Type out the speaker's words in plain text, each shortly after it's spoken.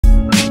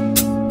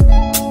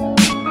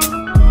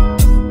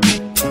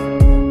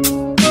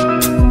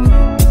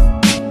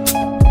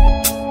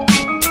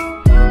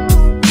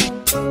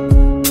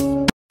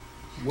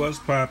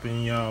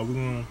popping, y'all? We're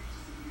gonna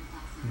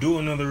do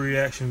another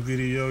reaction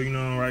video. You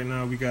know, right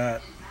now we got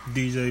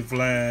DJ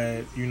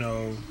Vlad, you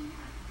know,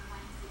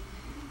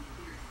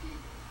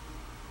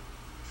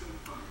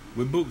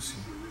 with Boosie.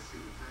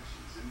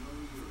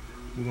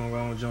 We're gonna go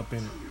and jump in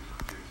it.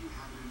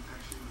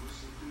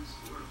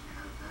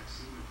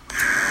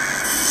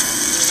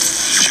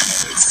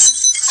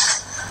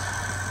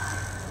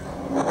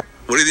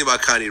 What do you think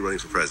about Kanye running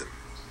for president?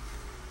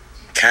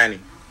 Kanye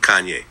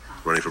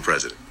running for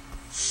president.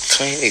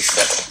 Kanye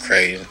fucking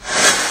crazy.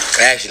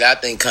 Actually, I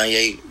think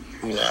Kanye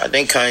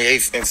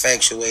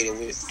infatuated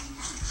with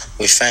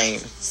fame.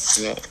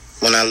 You know,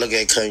 when I look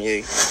at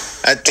Kanye,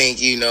 I think,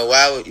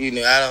 why would,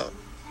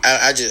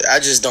 I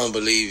just don't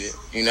believe it.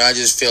 You know, I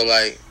just feel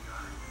like,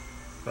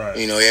 right.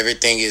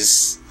 Everything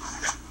is,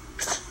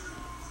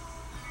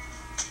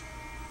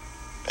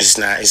 it's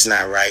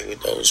not right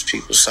with those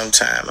people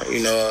sometimes.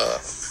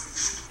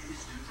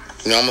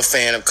 I'm a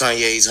fan of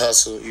Kanye's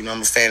hustle.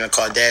 I'm a fan of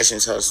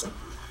Kardashian's hustle.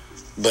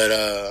 But,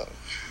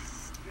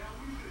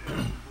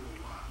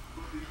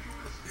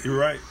 you're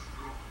right.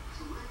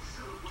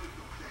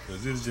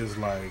 Because it's just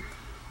like,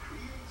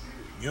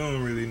 you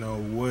don't really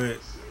know what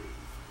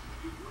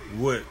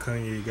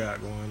Kanye got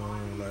going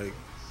on. Like,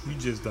 you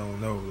just don't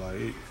know.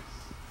 Like,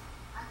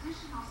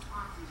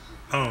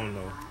 I don't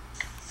know.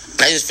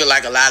 I just feel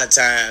like a lot of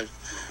times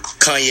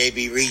Kanye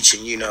be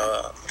reaching,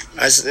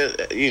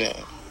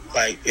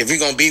 like, if you're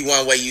going to be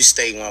one way, you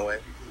stay one way.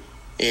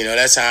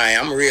 That's how I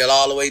am. I'm real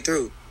all the way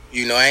through.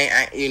 You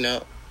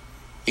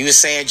was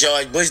saying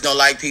George Bush don't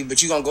like people,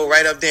 but you going to go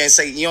right up there and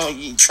say,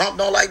 Trump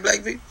don't like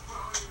black people?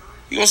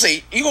 You gonna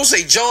say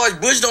George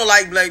Bush don't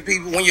like black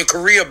people when your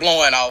career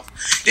blowing off.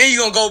 Then you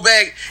gonna go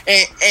back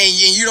and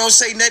you don't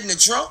say nothing to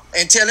Trump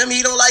and tell him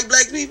he don't like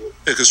black people?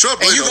 Yeah, because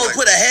Trump and you gonna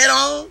put a hat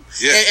on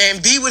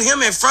and be with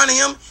him in front of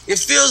him? It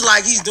feels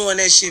like he's doing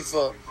that shit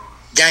for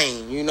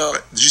game,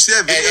 Right. Did you see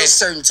that video? At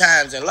certain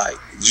times in life.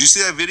 Did you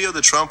see that video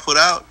that Trump put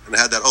out and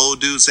had that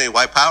old dude saying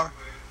white power?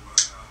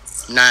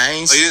 Nah, I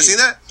ain't see it. You didn't see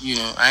that?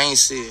 I ain't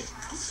see it.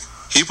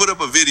 He put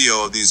up a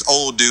video of these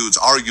old dudes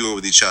arguing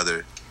with each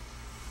other.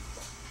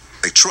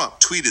 Like, Trump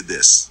tweeted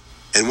this,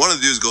 and one of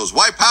the dudes goes,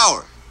 white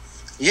power.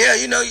 Yeah,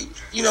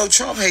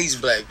 Trump hates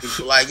black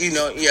people. Like,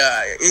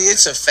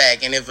 it's a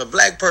fact. And if a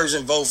black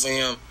person vote for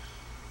him,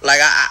 like,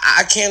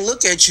 I can't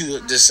look at you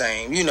the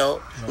same,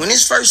 When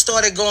this first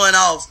started going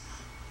off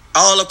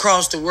all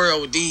across the world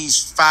with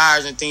these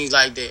fires and things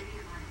like that,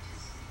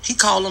 he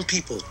called them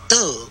people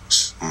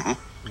thugs. Mm-hmm.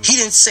 He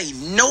didn't say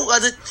no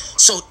other.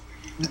 So,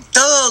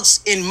 thugs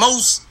in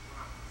most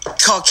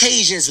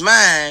Caucasians'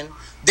 mind,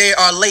 they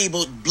are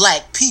labeled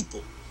black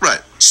people.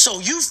 Right. So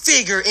you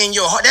figure in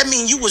your heart, that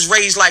means you was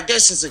raised like that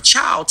since a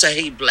child to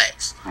hate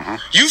blacks. Mm-hmm.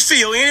 You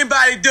feel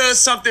anybody does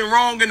something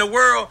wrong in the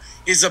world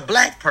is a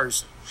black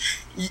person.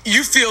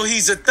 You feel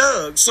he's a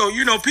thug. So,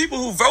 people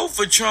who vote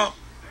for Trump,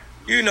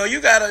 you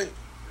gotta,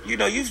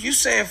 you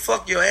saying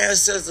fuck your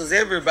ancestors,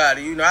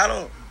 everybody. I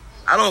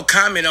don't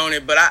comment on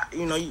it, but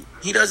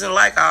he doesn't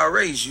like our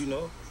race,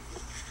 No,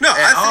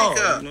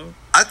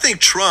 I think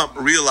Trump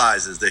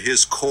realizes that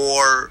his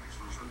core,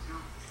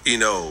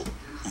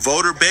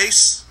 voter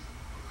base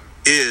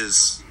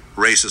is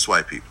racist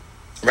white people.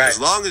 Right. As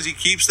long as he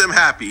keeps them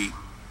happy,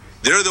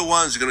 they're the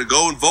ones who are going to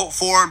go and vote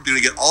for him. They're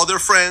going to get all their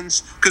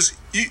friends. Because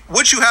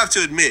what you have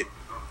to admit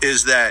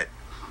is that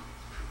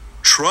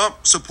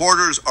Trump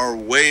supporters are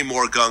way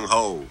more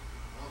gung-ho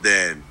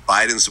than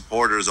Biden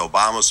supporters,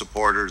 Obama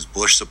supporters,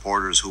 Bush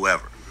supporters,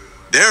 whoever.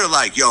 They're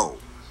like, yo,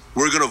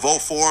 we're going to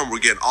vote for him. We're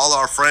getting all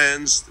our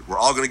friends. We're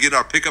all going to get in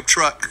our pickup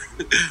truck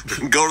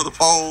and go to the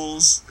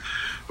polls.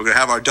 We're going to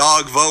have our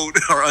dog vote,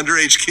 our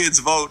underage kids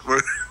vote.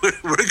 We're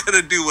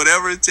going to do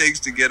whatever it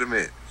takes to get him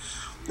in.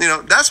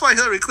 That's why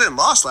Hillary Clinton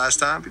lost last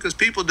time, because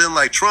people didn't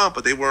like Trump,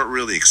 but they weren't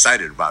really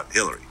excited about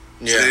Hillary.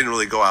 So they didn't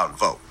really go out and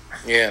vote.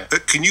 Yeah.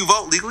 Can you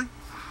vote legally?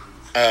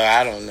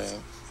 I don't know.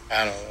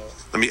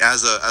 I mean,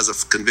 as a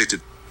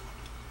convicted.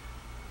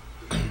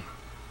 I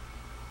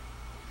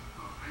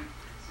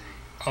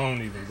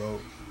don't even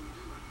vote.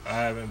 I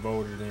haven't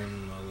voted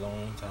in a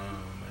long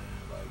time,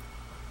 man. Like,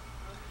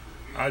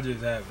 I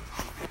just haven't.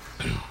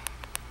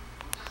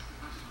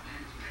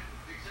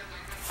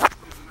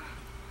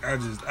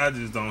 I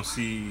just don't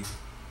see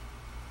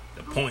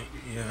the point.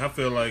 I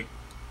feel like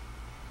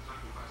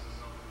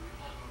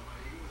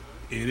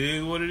it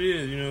is what it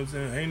is. You know what I'm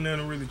saying? Ain't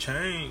nothing really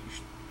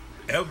changed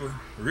ever,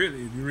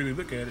 really, if you really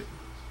look at it.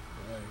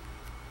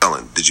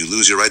 Ellen, did you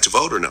lose your right to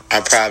vote or no? I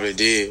probably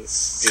did.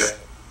 Yeah.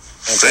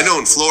 I know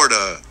in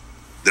Florida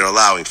they're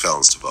allowing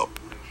felons to vote.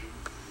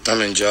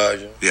 I'm in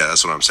Georgia. Yeah,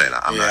 that's what I'm saying.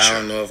 I'm not sure. I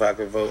don't know if I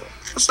could vote.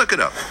 Let's look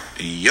it up.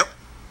 Yep.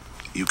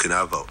 You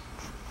cannot vote.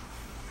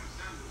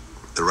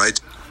 The right.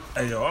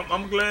 Hey, yo,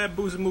 I'm glad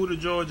Boosie moved to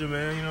Georgia,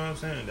 man. You know what I'm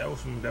saying? That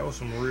was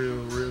some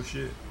real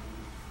shit.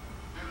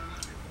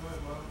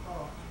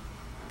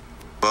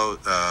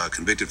 Vote,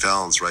 convicted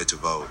felons' right to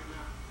vote.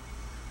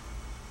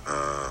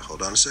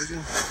 Hold on a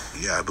second.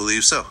 Yeah, I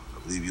believe so. I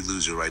believe you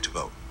lose your right to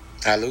vote.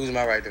 I lose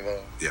my right to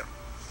vote. Yeah.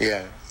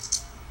 Yeah.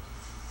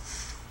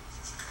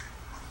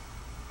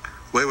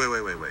 Wait.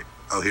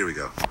 Oh, here we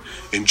go.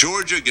 In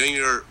Georgia, getting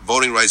your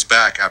voting rights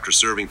back after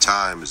serving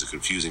time is a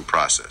confusing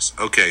process.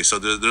 Okay, so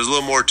there's a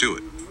little more to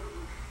it.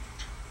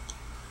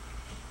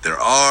 There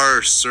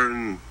are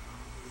certain...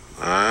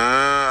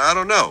 I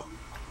don't know.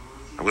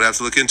 I'm going to have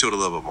to look into it a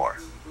little bit more.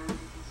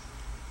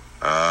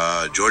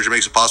 Georgia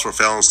makes it possible for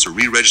felons to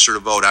re-register to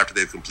vote after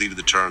they've completed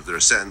the terms of their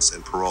sentence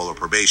and parole or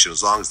probation,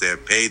 as long as they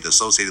have paid the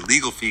associated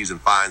legal fees and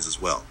fines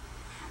as well.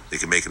 They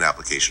can make an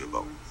application to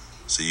vote.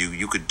 So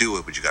you could do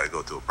it, but you got to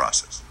go through a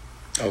process.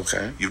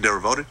 Okay. You've never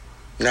voted?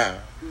 Nah.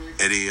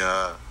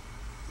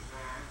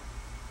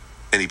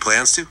 Any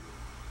plans to?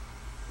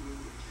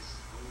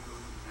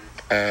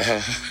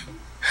 I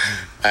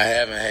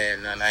haven't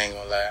had none. I ain't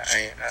gonna lie.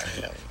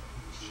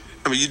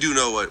 I mean, you do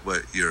know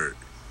what your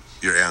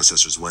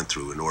ancestors went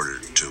through in order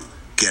to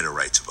get a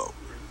right to vote.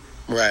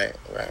 Right.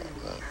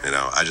 You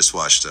know, I just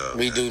watched...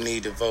 we do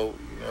need to vote.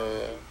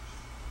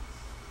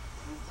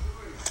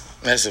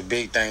 That's a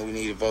big thing. We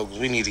need to vote, because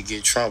we need to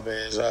get Trump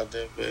ass out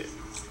there. But,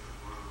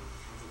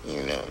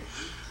 you know,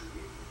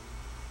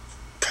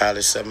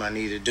 probably something I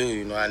need to do.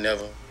 You know, I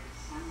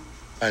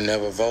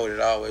never voted.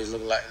 I always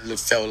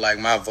felt like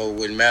my vote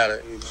wouldn't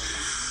matter. You know?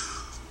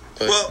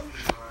 But, well,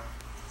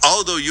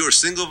 although your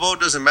single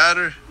vote doesn't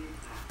matter,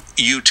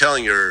 you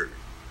telling your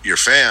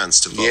fans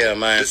to vote. Yeah,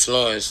 my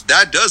influence.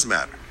 That does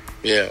matter.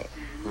 Yeah.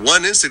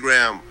 One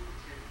Instagram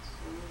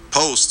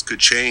post could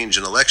change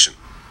an election.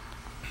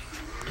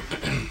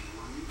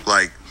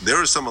 Like, there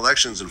were some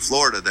elections in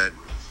Florida that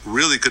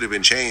really could have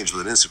been changed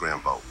with an Instagram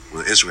vote,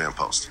 with an Instagram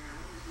post.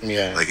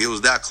 Yeah. Like, it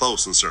was that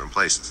close in certain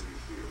places.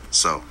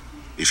 So,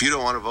 if you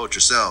don't want to vote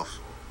yourself,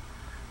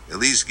 at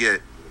least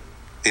get,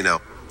 you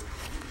know.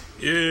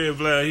 Yeah,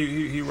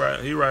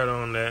 Vlad, he right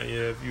on that.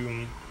 Yeah, if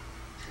you,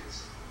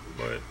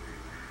 but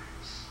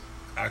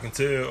I can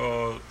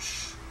tell,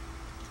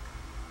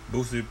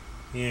 Boosie,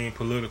 he ain't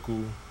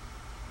political.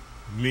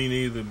 Me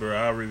neither, bro.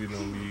 I really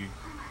don't be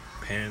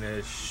paying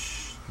that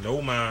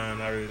no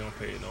mind. I really don't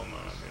pay no mind,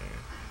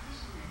 man.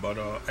 But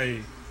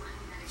hey,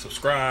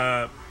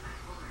 subscribe,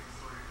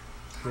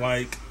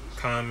 like,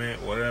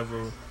 comment,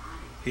 whatever.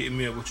 Hit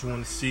me up what you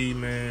want to see,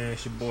 man.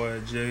 It's your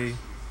boy Jay.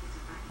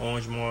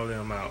 Orange Marley,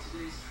 I'm out.